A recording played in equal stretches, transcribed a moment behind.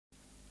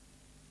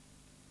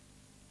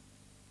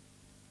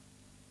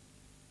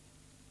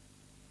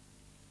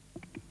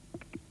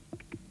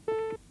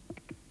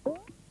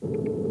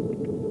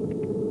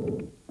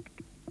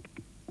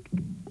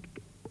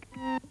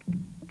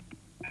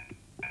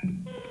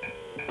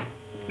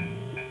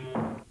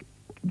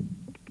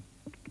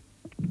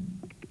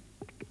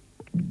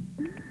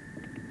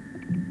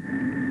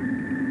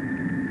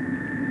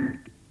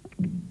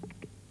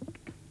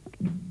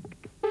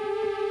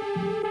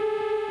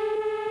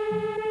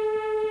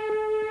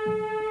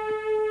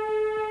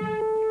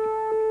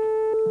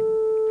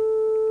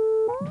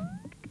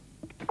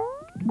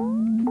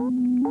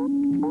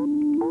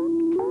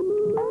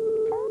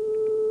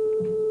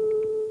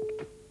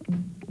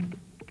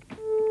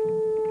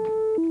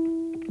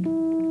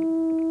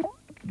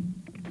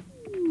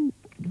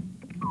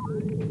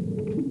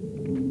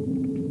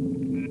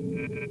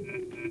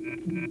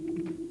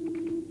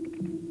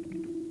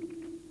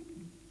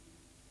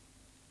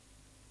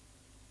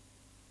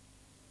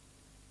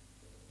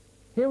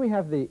we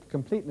have the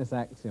completeness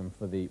axiom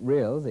for the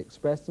reals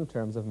expressed in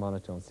terms of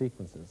monotone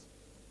sequences.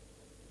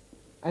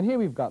 And here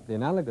we've got the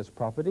analogous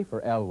property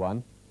for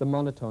L1, the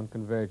monotone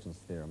convergence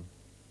theorem.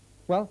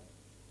 Well,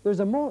 there's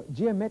a more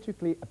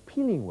geometrically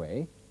appealing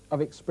way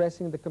of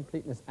expressing the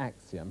completeness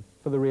axiom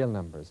for the real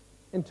numbers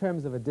in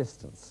terms of a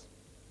distance.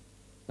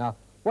 Now,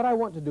 what I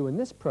want to do in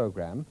this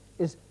program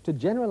is to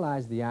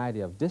generalize the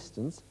idea of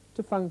distance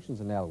to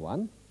functions in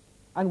L1,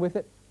 and with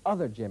it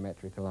other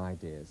geometrical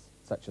ideas,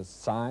 such as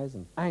size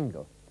and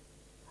angle.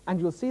 And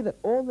you'll see that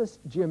all this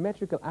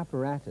geometrical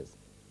apparatus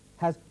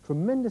has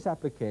tremendous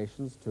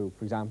applications to,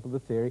 for example, the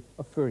theory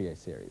of Fourier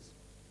series.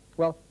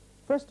 Well,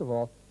 first of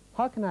all,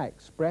 how can I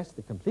express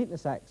the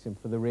completeness axiom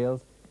for the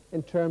reals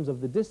in terms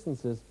of the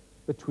distances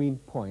between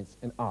points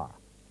in R?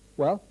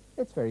 Well,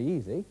 it's very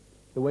easy.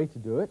 The way to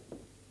do it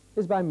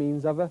is by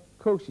means of a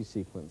Cauchy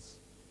sequence.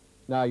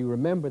 Now, you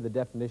remember the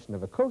definition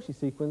of a Cauchy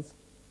sequence.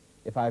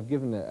 If I've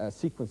given a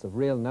sequence of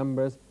real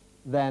numbers,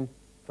 then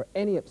for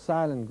any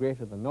epsilon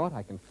greater than naught,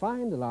 I can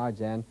find a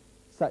large n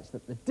such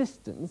that the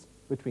distance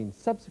between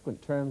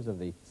subsequent terms of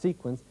the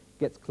sequence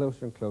gets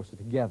closer and closer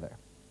together.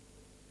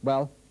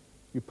 Well,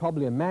 you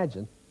probably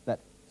imagine that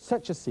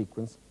such a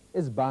sequence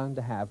is bound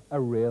to have a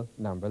real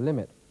number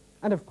limit.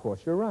 And of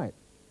course, you're right.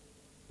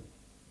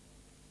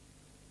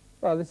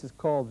 Well, this is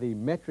called the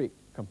metric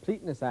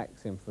completeness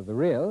axiom for the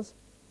reals,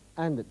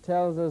 and it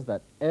tells us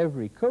that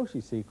every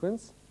Cauchy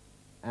sequence,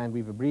 and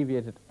we've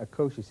abbreviated a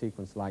Cauchy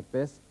sequence like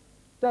this,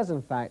 does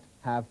in fact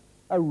have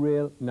a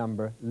real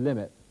number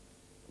limit.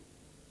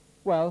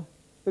 Well,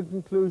 the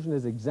conclusion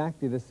is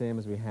exactly the same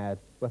as we had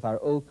with our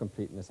old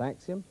completeness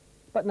axiom,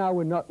 but now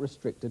we're not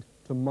restricted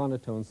to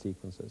monotone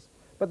sequences.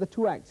 But the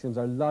two axioms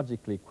are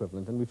logically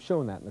equivalent, and we've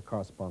shown that in the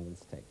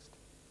correspondence text.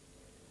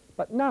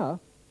 But now,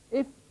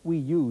 if we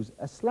use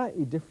a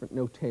slightly different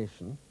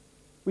notation,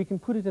 we can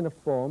put it in a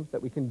form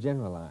that we can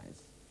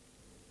generalize.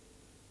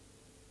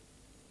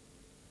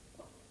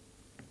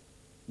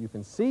 You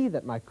can see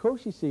that my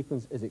Cauchy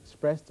sequence is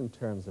expressed in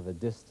terms of a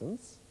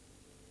distance,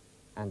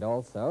 and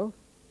also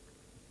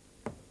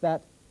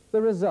that the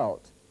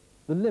result,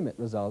 the limit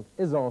result,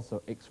 is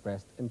also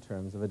expressed in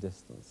terms of a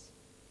distance.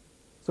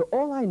 So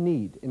all I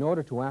need in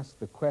order to ask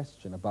the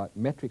question about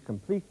metric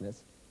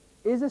completeness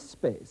is a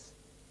space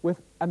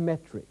with a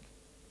metric,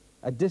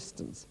 a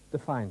distance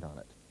defined on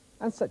it.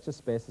 And such a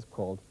space is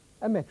called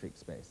a metric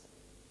space.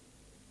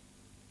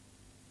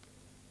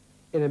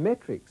 In a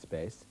metric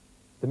space,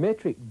 the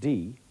metric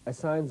D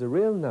assigns a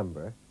real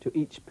number to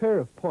each pair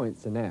of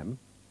points in M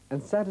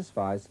and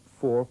satisfies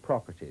four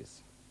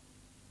properties.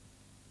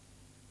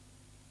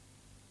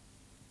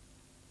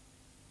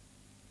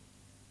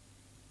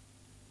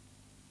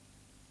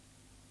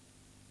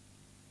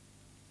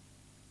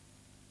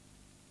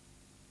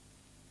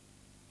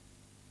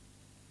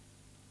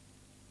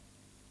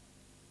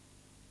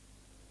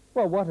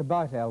 Well, what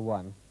about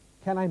L1?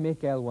 Can I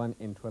make L1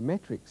 into a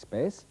metric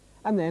space?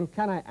 And then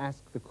can I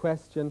ask the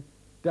question,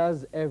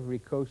 does every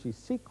Cauchy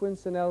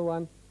sequence in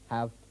L1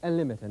 have a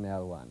limit in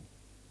L1?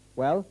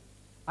 Well,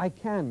 I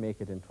can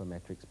make it into a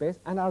metric space,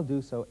 and I'll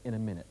do so in a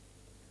minute.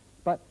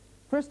 But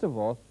first of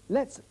all,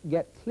 let's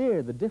get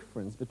clear the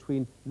difference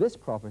between this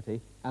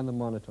property and the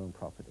monotone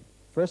property.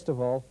 First of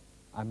all,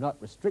 I'm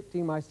not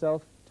restricting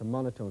myself to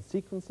monotone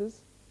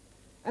sequences.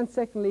 And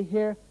secondly,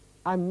 here,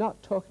 I'm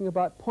not talking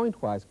about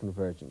pointwise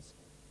convergence.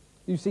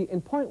 You see,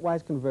 in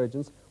pointwise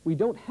convergence, we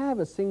don't have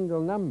a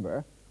single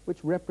number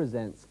which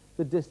represents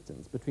the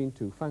distance between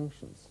two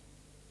functions.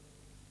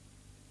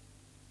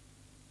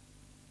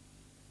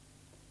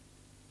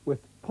 With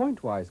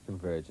pointwise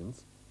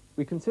convergence,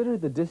 we consider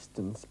the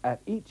distance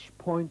at each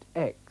point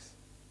x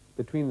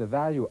between the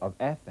value of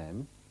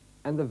fn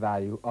and the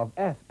value of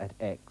f at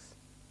x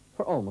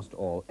for almost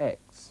all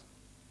x.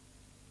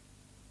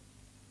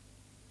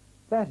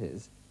 That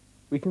is,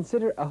 we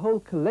consider a whole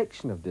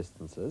collection of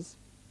distances,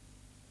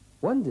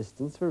 one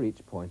distance for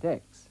each point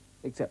x,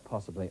 except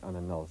possibly on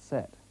a null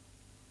set.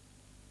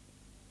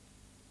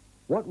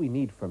 What we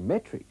need for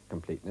metric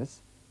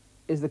completeness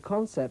is the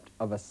concept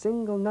of a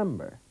single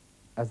number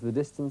as the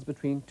distance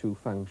between two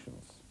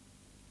functions.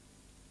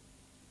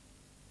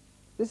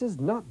 This is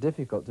not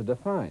difficult to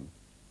define.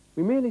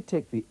 We merely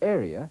take the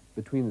area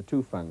between the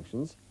two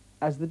functions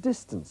as the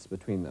distance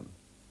between them.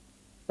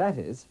 That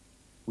is,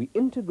 we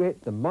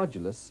integrate the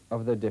modulus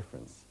of their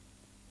difference,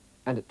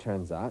 and it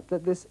turns out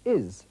that this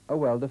is a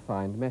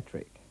well-defined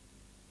metric.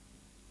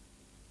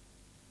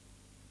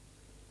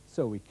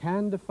 So we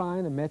can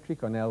define a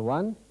metric on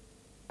L1,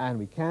 and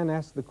we can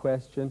ask the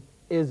question,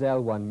 is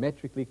L1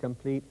 metrically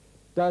complete?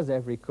 Does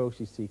every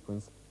Cauchy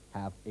sequence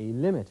have a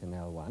limit in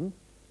L1?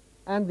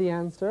 And the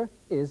answer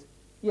is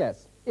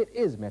yes, it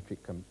is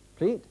metric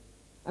complete.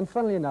 And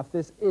funnily enough,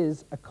 this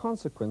is a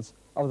consequence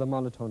of the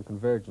monotone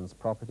convergence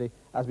property,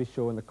 as we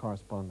show in the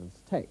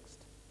correspondence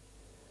text.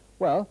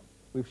 Well,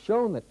 we've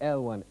shown that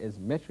L1 is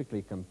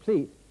metrically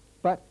complete,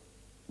 but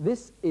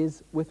this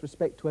is with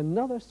respect to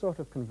another sort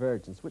of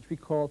convergence, which we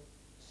call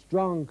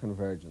strong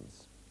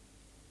convergence.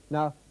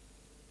 Now,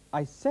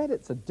 I said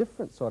it's a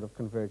different sort of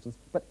convergence,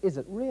 but is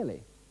it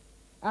really?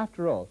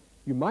 After all,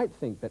 you might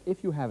think that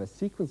if you have a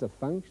sequence of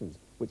functions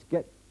which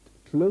get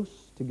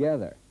close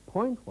together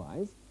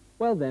point-wise,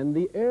 well then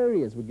the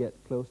areas would get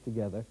close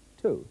together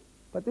too.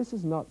 But this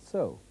is not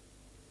so.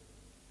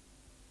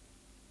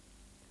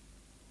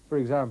 For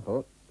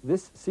example,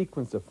 this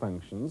sequence of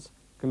functions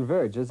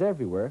converges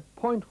everywhere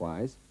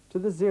point-wise to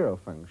the 0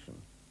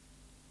 function.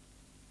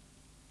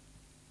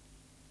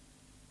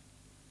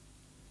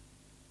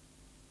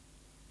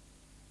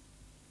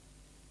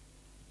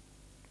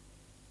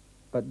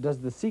 But does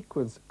the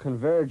sequence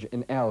converge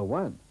in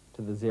L1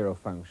 to the 0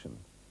 function?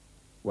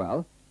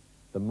 Well,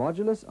 the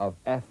modulus of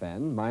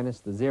fn minus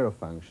the 0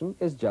 function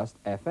is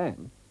just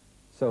fn.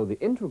 So the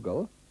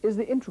integral is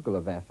the integral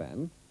of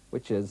fn,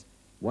 which is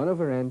 1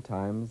 over n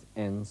times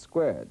n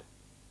squared,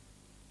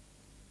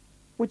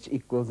 which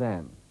equals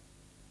n.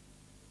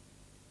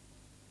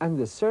 And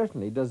this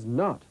certainly does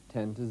not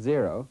tend to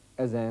 0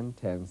 as n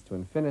tends to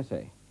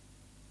infinity.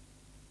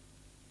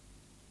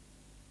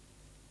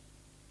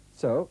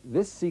 So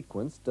this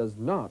sequence does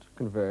not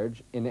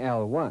converge in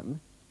L1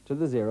 to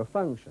the 0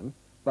 function,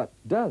 but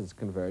does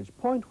converge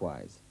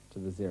pointwise to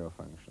the 0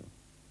 function.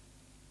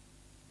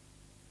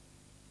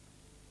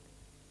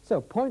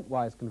 So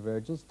pointwise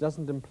convergence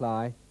doesn't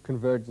imply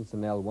convergence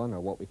in L1,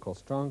 or what we call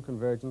strong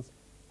convergence,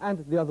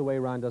 and the other way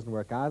around doesn't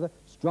work either.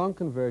 Strong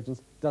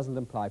convergence doesn't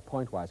imply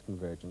pointwise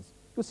convergence.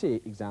 You'll see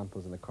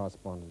examples in the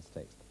correspondence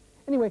text.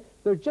 Anyway,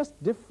 there are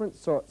just different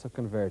sorts of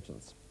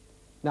convergence.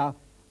 Now,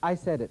 I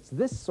said it's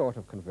this sort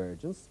of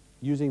convergence,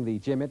 using the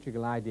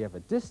geometrical idea of a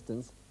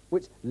distance,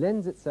 which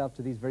lends itself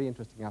to these very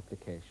interesting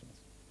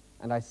applications.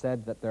 And I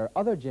said that there are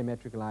other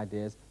geometrical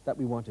ideas that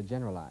we want to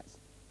generalize,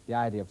 the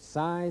idea of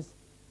size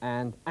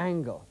and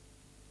angle.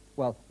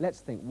 Well, let's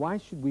think, why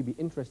should we be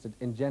interested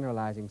in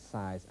generalizing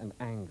size and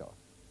angle?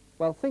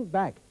 Well, think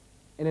back.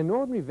 In an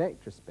ordinary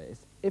vector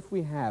space, if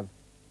we have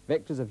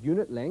vectors of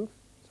unit length,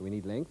 so we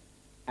need length,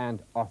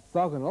 and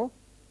orthogonal,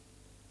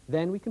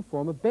 then we can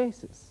form a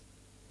basis.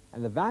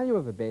 And the value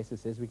of a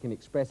basis is we can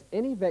express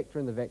any vector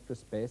in the vector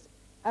space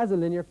as a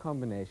linear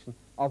combination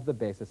of the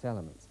basis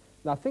elements.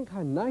 Now think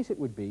how nice it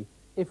would be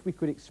if we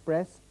could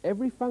express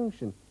every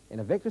function in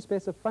a vector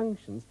space of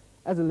functions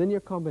as a linear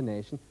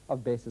combination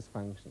of basis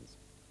functions.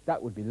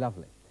 That would be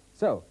lovely.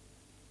 So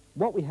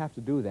what we have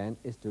to do then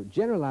is to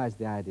generalize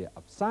the idea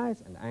of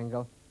size and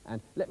angle,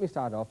 and let me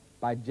start off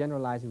by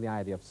generalizing the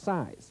idea of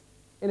size.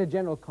 In a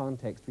general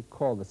context, we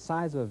call the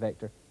size of a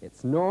vector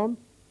its norm,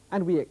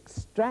 and we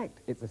extract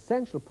its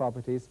essential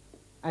properties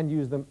and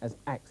use them as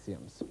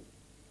axioms.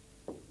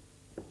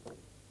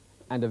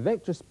 And a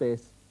vector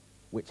space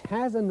which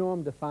has a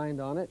norm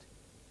defined on it,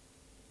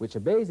 which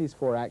obeys these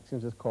 4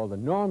 axioms, is called a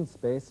normed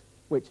space,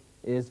 which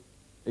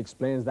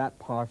explains that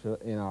part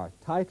in our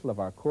title of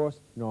our course,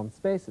 normed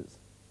spaces.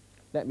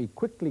 Let me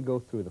quickly go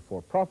through the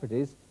 4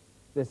 properties.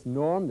 This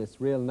norm, this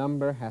real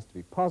number, has to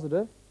be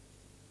positive.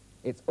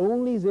 It's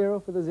only 0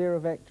 for the 0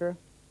 vector.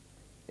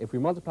 If we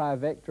multiply a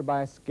vector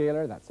by a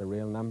scalar, that's a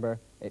real number,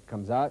 it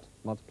comes out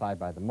multiplied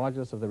by the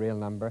modulus of the real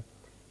number,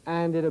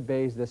 and it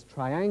obeys this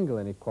triangle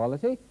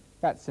inequality.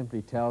 That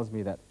simply tells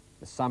me that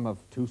the sum of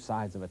 2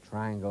 sides of a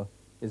triangle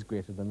is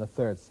greater than the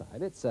 3rd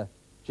side. It's a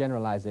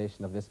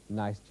generalization of this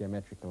nice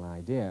geometrical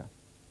idea.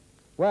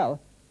 Well,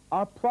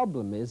 our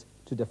problem is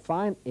to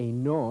define a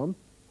norm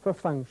for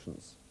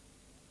functions.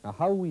 Now,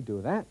 how will we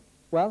do that?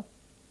 Well,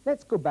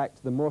 let's go back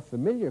to the more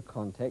familiar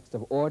context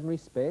of ordinary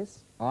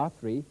space,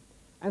 R3,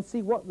 and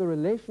see what the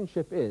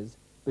relationship is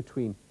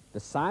between the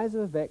size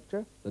of a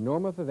vector, the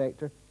norm of a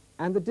vector,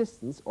 and the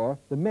distance, or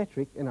the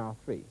metric, in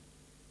R3.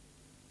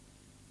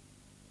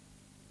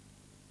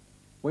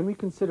 When we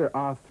consider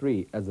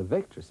R3 as a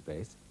vector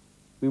space,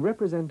 we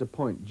represent a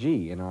point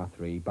G in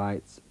R3 by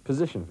its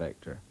position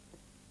vector,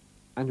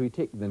 and we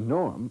take the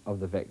norm of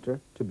the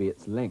vector to be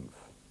its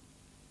length.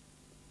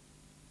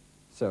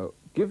 So,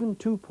 given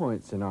 2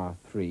 points in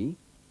R3,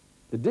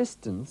 the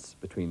distance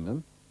between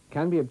them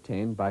can be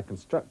obtained by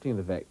constructing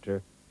the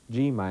vector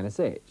G minus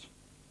H,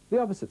 the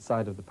opposite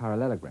side of the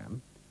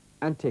parallelogram,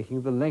 and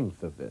taking the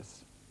length of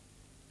this.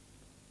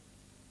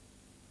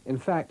 In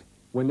fact,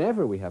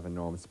 whenever we have a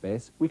norm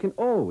space, we can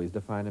always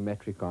define a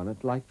metric on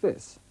it like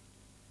this.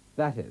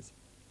 That is,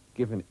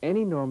 given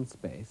any normed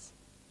space,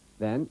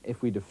 then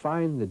if we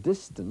define the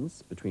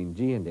distance between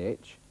G and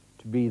H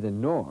to be the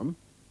norm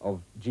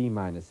of G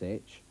minus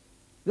H,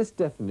 this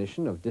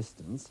definition of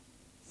distance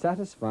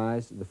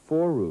satisfies the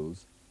 4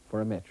 rules for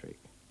a metric.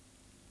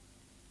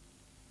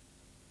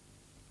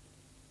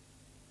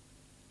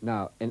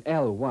 Now, in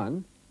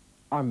L1,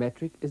 our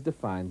metric is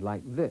defined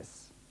like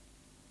this.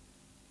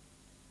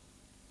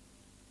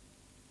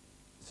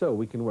 So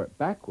we can work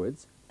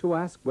backwards to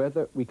ask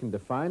whether we can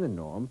define a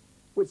norm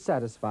which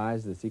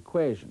satisfies this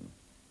equation.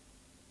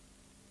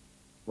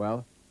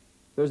 Well,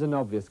 there's an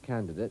obvious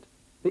candidate,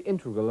 the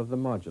integral of the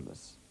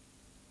modulus.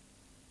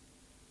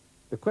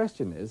 The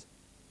question is,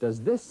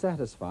 does this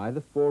satisfy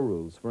the 4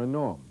 rules for a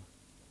norm?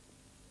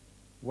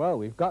 Well,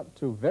 we've got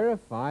to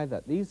verify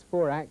that these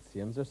 4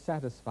 axioms are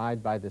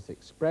satisfied by this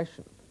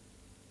expression.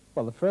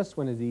 Well, the first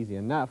one is easy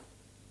enough.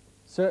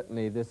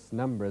 certainly this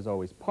number is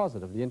always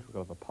positive, the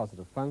integral of a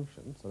positive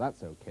function, so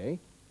that's okay.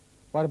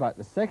 What about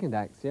the second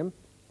axiom?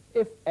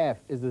 If f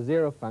is the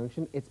zero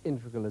function, its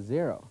integral is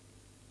 0.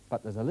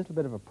 But there's a little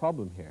bit of a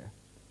problem here.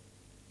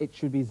 It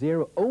should be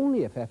 0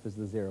 only if f is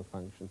the zero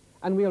function.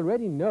 And we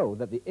already know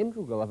that the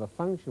integral of a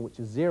function which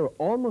is 0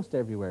 almost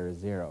everywhere is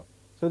 0.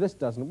 So this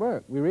doesn't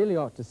work. We really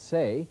ought to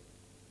say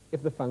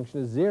if the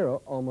function is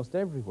 0 almost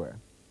everywhere.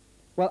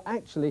 Well,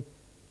 actually,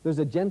 there's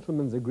a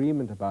gentleman's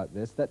agreement about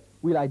this, that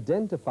we'll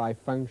identify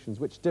functions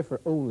which differ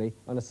only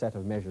on a set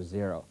of measures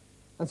 0.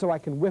 And so I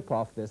can whip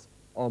off this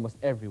almost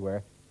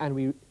everywhere, and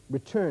we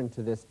return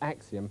to this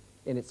axiom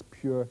in its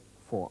pure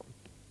form.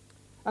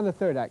 And the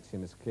third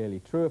axiom is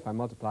clearly true. If I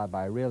multiply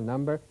by a real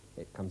number,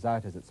 it comes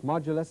out as its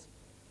modulus.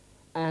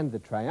 And the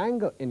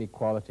triangle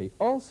inequality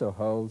also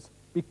holds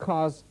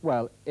because,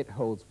 well, it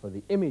holds for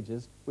the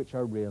images which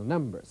are real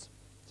numbers.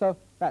 So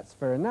that's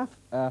fair enough.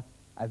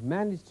 I've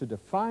managed to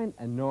define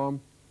a norm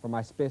for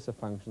my space of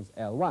functions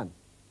L1.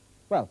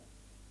 Well,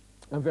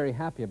 I'm very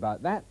happy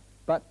about that,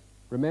 but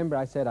remember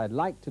I said I'd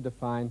like to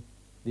define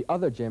the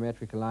other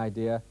geometrical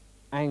idea,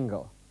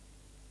 angle.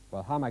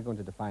 Well, how am I going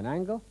to define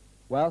angle?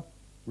 Well,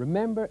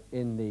 remember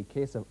in the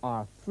case of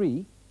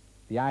R3,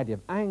 the idea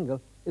of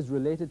angle is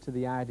related to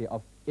the idea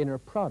of inner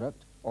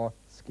product or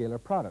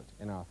scalar product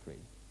in R3.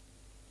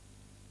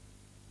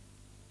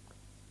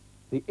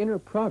 The inner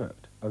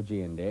product of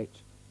G and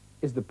H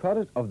is the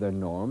product of their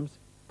norms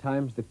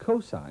times the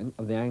cosine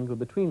of the angle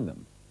between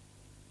them.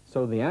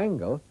 So the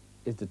angle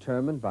is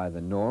determined by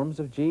the norms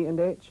of G and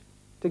H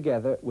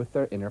together with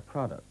their inner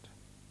product.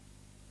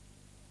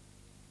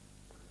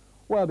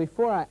 Well,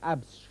 before I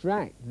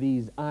abstract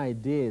these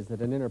ideas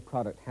that an inner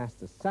product has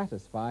to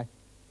satisfy,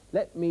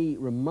 let me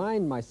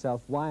remind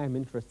myself why I'm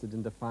interested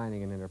in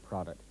defining an inner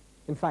product.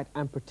 In fact,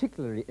 I'm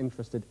particularly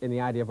interested in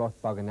the idea of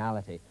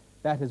orthogonality.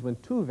 That is, when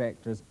two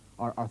vectors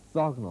are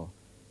orthogonal,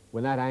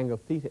 when that angle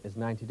theta is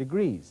 90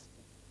 degrees.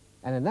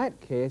 And in that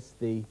case,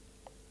 the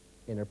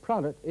inner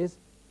product is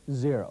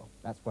 0.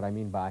 That's what I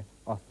mean by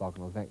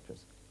orthogonal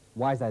vectors.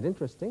 Why is that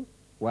interesting?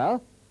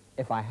 Well,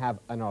 if I have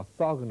an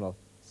orthogonal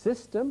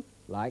system,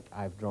 like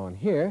I've drawn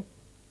here,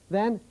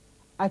 then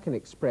I can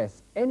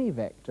express any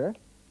vector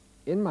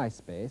in my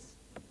space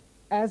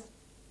as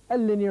a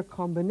linear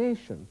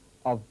combination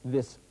of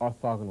this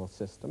orthogonal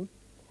system,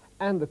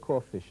 and the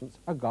coefficients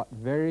are got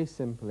very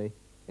simply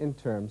in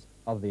terms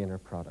of the inner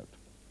product.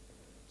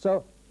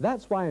 So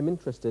that's why I'm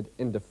interested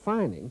in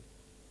defining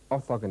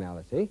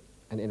orthogonality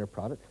and inner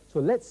product. So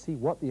let's see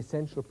what the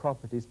essential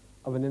properties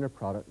of an inner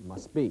product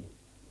must be.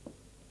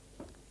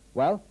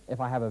 Well, if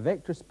I have a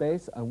vector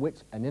space on which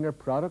an inner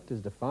product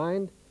is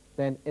defined,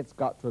 then it's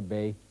got to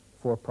obey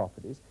 4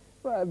 properties.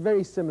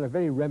 Very similar,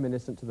 very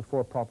reminiscent to the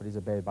 4 properties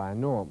obeyed by a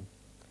norm.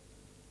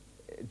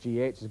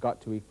 GH has got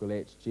to equal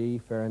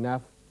HG, fair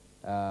enough.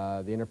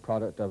 The inner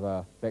product of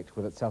a vector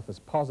with itself is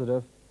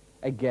positive.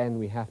 Again,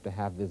 we have to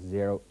have this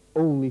 0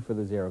 only for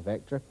the 0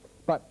 vector.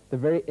 But the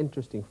very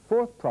interesting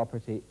 4th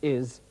property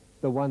is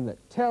the one that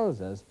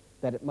tells us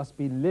that it must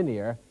be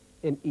linear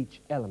in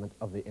each element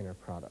of the inner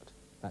product.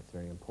 That's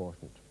very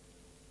important.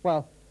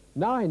 Well,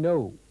 now I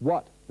know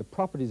what the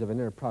properties of an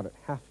inner product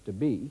have to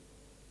be.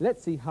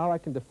 Let's see how I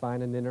can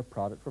define an inner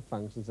product for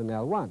functions in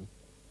L1.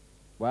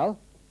 Well,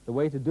 the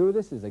way to do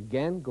this is,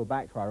 again, go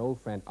back to our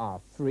old friend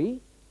R3,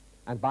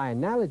 and by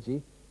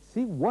analogy,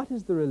 see what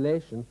is the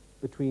relation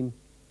between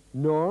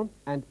norm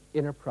and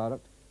inner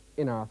product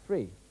in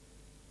R3.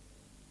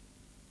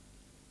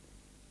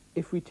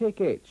 If we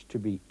take H to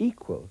be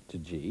equal to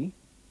G,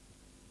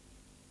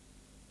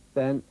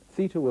 then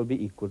theta will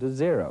be equal to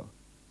 0.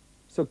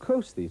 So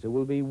cos theta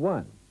will be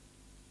 1.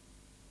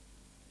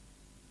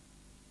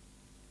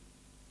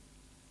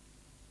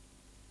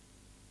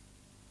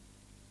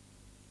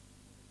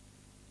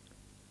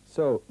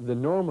 So the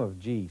norm of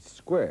G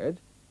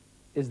squared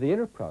is the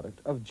inner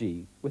product of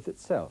G with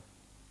itself.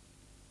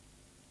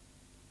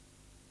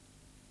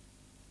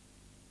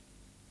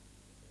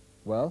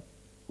 Well,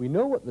 we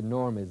know what the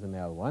norm is in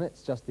L1.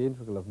 It's just the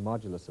integral of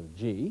modulus of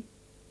G.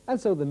 And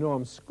so the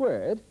norm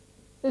squared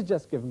is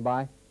just given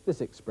by this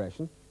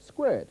expression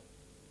squared.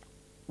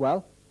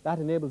 Well, that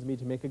enables me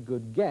to make a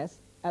good guess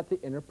at the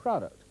inner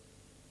product.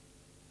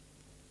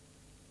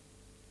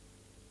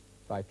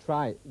 If I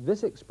try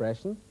this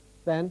expression,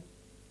 then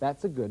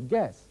that's a good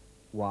guess.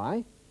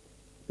 Why?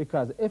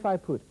 Because if I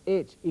put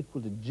H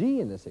equal to G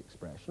in this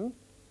expression,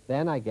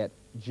 then I get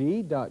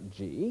G dot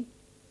G,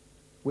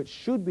 which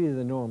should be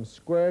the norm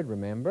squared,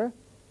 remember,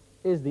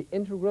 is the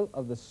integral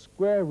of the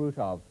square root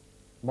of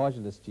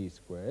modulus G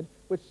squared,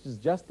 which is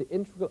just the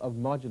integral of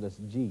modulus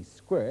G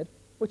squared,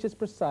 which is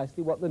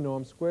precisely what the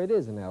norm squared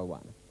is in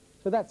L1.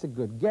 So that's a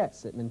good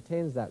guess. It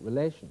maintains that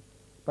relation.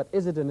 But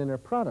is it an inner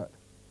product?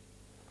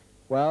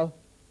 Well,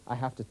 I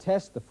have to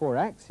test the 4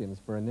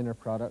 axioms for an inner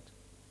product,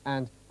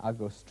 and I'll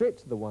go straight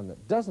to the one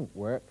that doesn't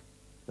work,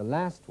 the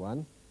last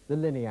one, the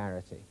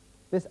linearity.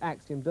 This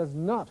axiom does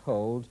not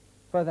hold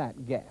for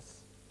that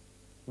guess.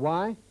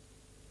 Why?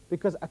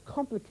 Because a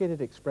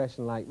complicated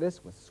expression like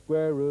this, with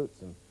square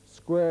roots and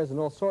squares and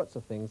all sorts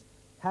of things,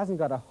 hasn't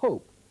got a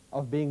hope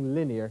of being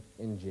linear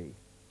in G.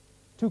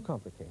 Too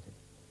complicated.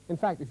 In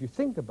fact, if you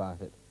think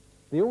about it,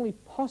 the only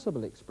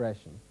possible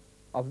expression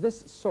of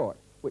this sort,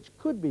 which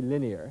could be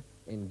linear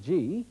in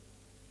G,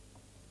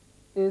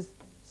 is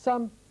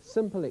some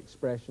simple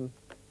expression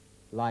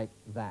like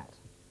that.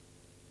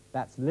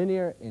 That's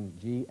linear in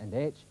G and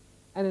H,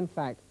 and in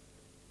fact,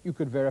 you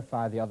could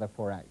verify the other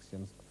four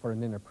axioms for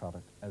an inner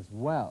product as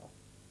well.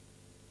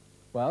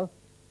 Well,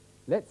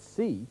 let's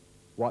see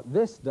what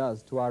this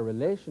does to our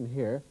relation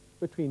here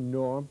between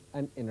norm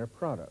and inner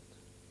product.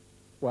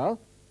 Well,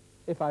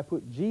 if I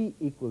put G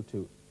equal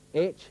to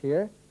H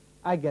here,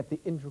 I get the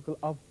integral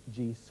of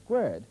G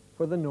squared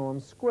for the norm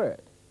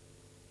squared.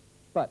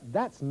 But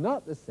that's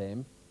not the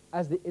same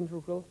as the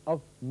integral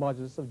of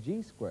modulus of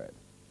G squared.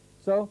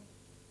 So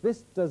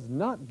this does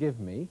not give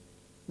me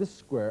the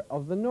square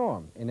of the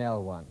norm in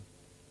L1.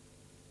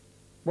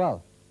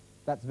 Well,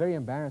 that's very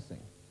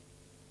embarrassing.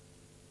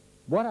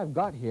 What I've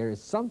got here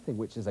is something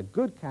which is a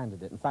good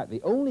candidate, in fact,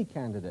 the only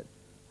candidate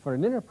for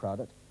an inner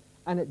product,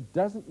 and it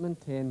doesn't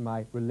maintain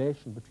my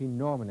relation between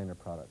norm and inner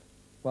product.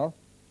 Well,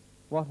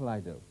 what will I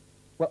do?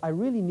 Well, I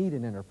really need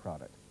an inner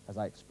product. As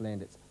I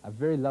explained, it's a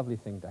very lovely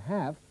thing to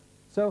have.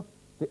 So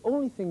the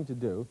only thing to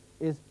do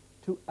is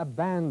to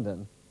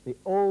abandon the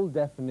old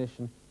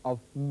definition of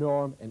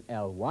norm in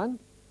L1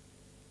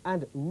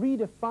 and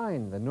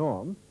redefine the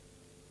norm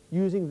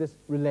using this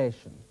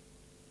relation.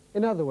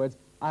 In other words,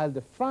 I'll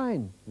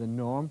define the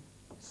norm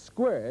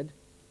squared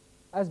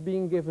as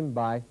being given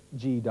by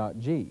G dot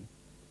G.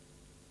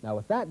 Now,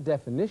 with that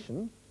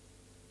definition,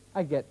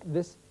 I get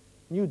this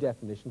new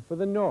definition for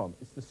the norm.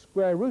 It's the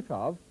square root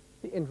of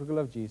the integral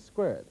of G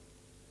squared.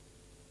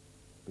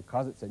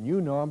 Because it's a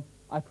new norm,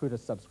 I put a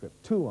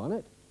subscript 2 on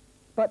it,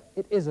 but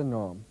it is a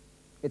norm.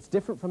 It's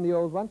different from the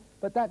old one,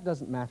 but that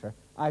doesn't matter.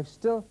 I've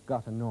still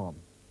got a norm.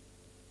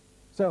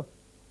 So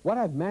what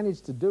I've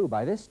managed to do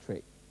by this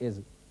trick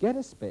is get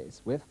a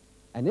space with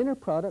an inner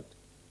product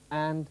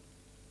and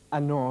a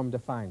norm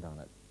defined on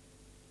it.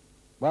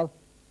 Well,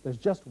 there's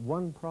just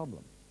one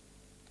problem.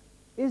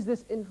 Is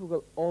this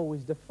integral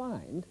always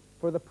defined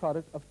for the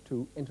product of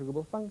two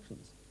integrable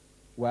functions?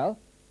 Well,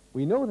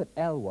 we know that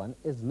L1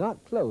 is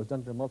not closed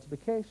under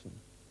multiplication.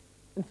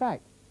 In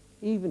fact,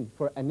 even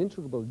for an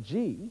integrable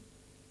G,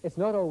 it's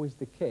not always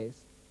the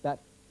case that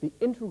the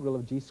integral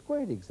of G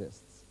squared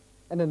exists.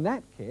 And in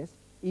that case,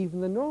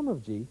 even the norm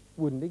of G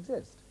wouldn't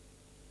exist.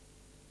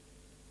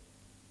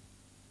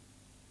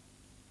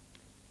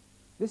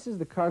 This is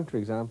the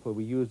counterexample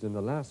we used in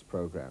the last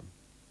program.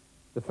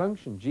 The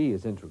function G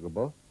is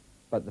integrable,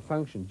 but the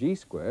function G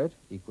squared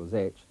equals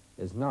H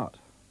is not.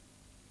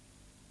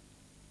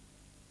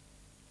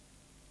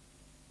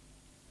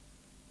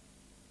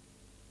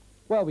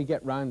 Well, we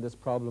get round this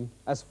problem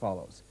as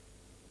follows.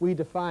 We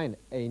define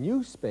a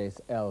new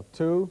space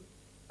L2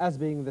 as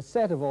being the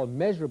set of all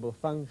measurable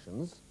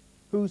functions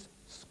whose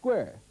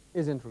square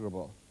is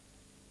integrable.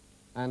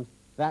 And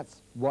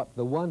that's what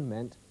the 1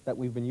 meant that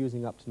we've been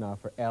using up to now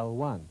for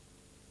L1.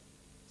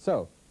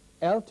 So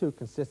L2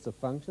 consists of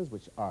functions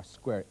which are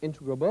square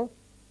integrable,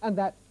 and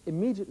that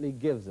immediately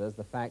gives us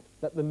the fact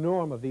that the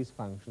norm of these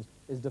functions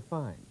is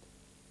defined.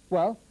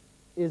 Well,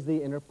 is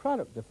the inner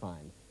product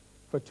defined?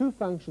 For two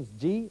functions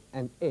G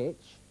and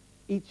H,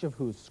 each of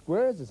whose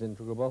squares is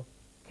integrable,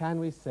 can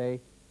we say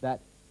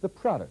that the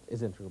product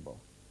is integrable?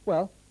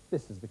 Well,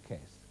 this is the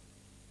case.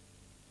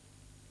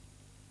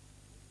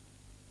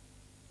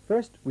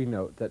 First, we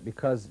note that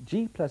because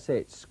G plus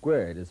H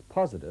squared is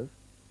positive,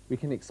 we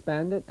can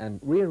expand it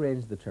and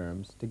rearrange the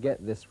terms to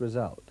get this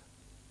result.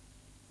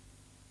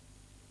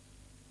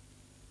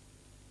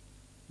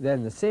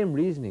 Then the same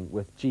reasoning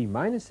with G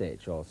minus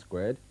H all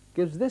squared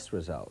gives this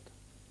result.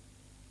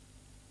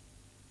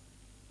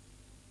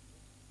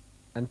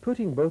 And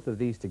putting both of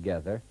these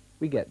together,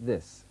 we get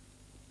this.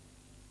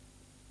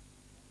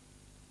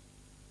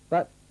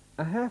 But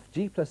a half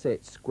G plus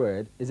H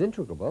squared is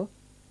integrable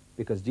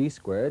because G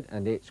squared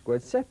and H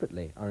squared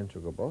separately are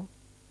integrable.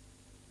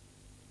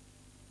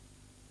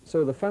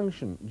 So the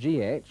function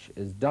GH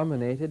is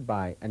dominated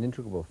by an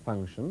integrable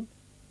function,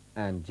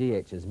 and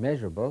GH is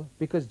measurable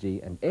because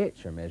G and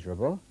H are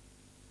measurable.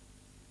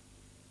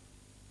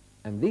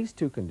 And these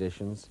two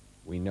conditions,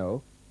 we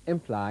know,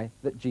 imply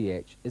that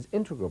GH is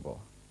integrable.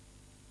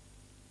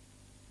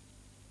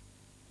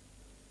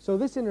 So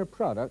this inner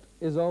product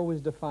is always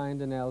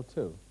defined in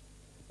L2.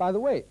 By the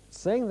way,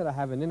 saying that I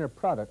have an inner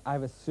product,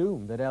 I've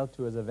assumed that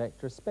L2 is a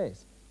vector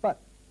space. But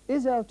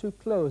is L2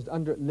 closed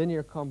under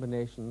linear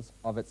combinations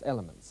of its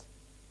elements?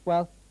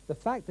 Well, the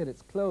fact that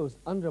it's closed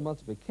under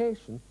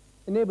multiplication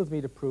enables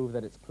me to prove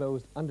that it's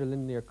closed under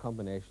linear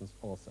combinations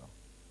also.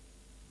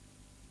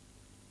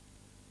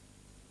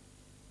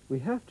 We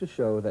have to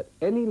show that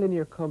any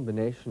linear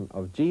combination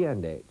of G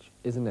and H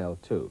is an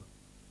L2.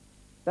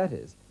 That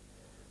is,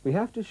 we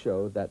have to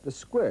show that the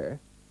square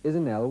is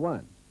an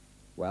L1.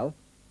 Well,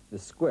 the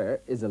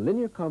square is a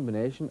linear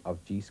combination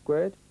of G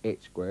squared,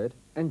 H squared,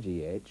 and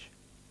GH,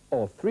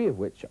 all three of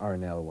which are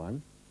an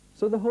L1,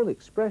 so the whole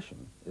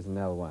expression is an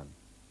L1.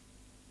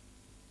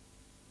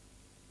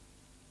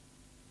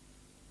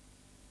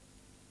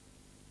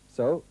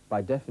 So,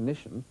 by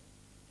definition,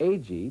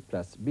 AG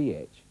plus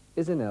BH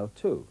is in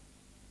L2.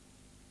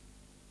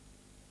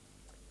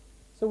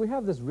 So we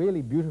have this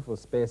really beautiful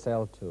space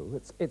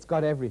L2. It's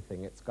got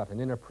everything. It's got an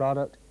inner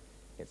product,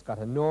 it's got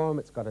a norm,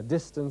 it's got a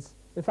distance.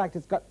 In fact,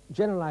 it's got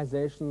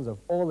generalizations of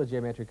all the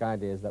geometric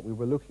ideas that we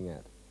were looking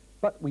at.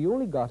 But we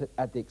only got it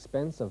at the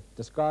expense of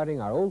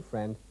discarding our old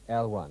friend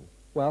L1.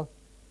 Well,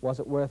 was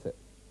it worth it?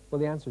 Well,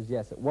 the answer is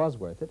yes, it was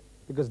worth it,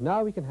 because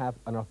now we can have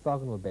an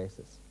orthogonal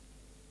basis.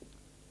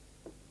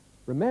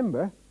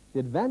 Remember, the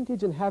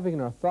advantage in having an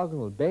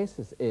orthogonal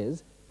basis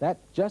is that,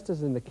 just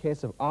as in the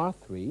case of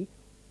R3,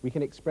 we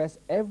can express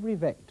every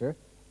vector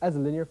as a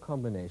linear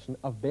combination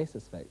of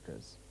basis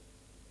vectors.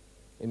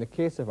 In the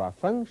case of our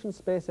function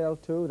space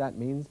L2, that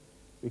means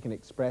we can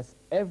express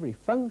every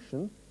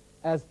function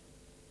as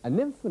an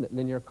infinite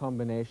linear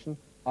combination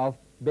of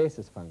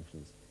basis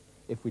functions.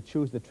 If we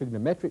choose the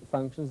trigonometric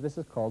functions, this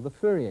is called the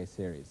Fourier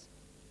series.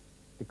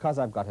 Because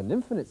I've got an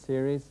infinite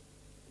series,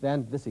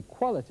 then this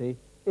equality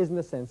is in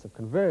the sense of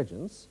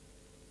convergence,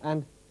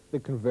 and the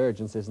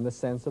convergence is in the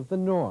sense of the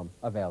norm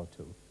of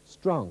L2,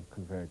 strong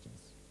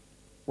convergence.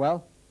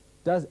 Well,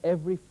 does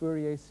every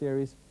Fourier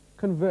series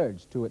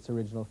converge to its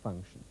original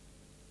function?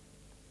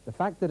 The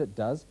fact that it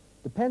does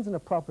depends on a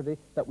property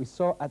that we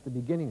saw at the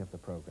beginning of the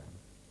program.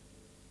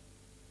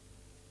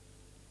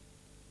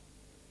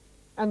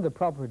 And the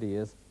property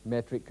is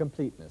metric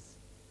completeness.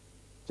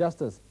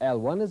 Just as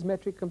L1 is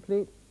metric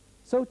complete,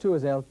 so too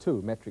is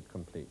L2 metric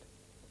complete.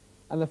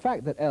 And the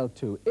fact that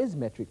L2 is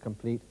metric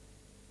complete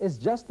is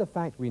just the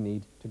fact we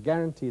need to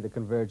guarantee the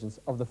convergence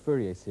of the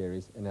Fourier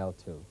series in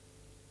L2.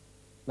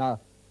 Now,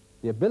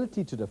 the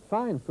ability to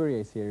define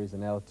Fourier series in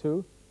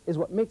L2 is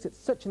what makes it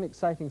such an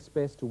exciting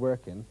space to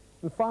work in,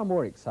 and far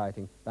more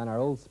exciting than our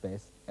old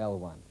space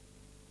L1.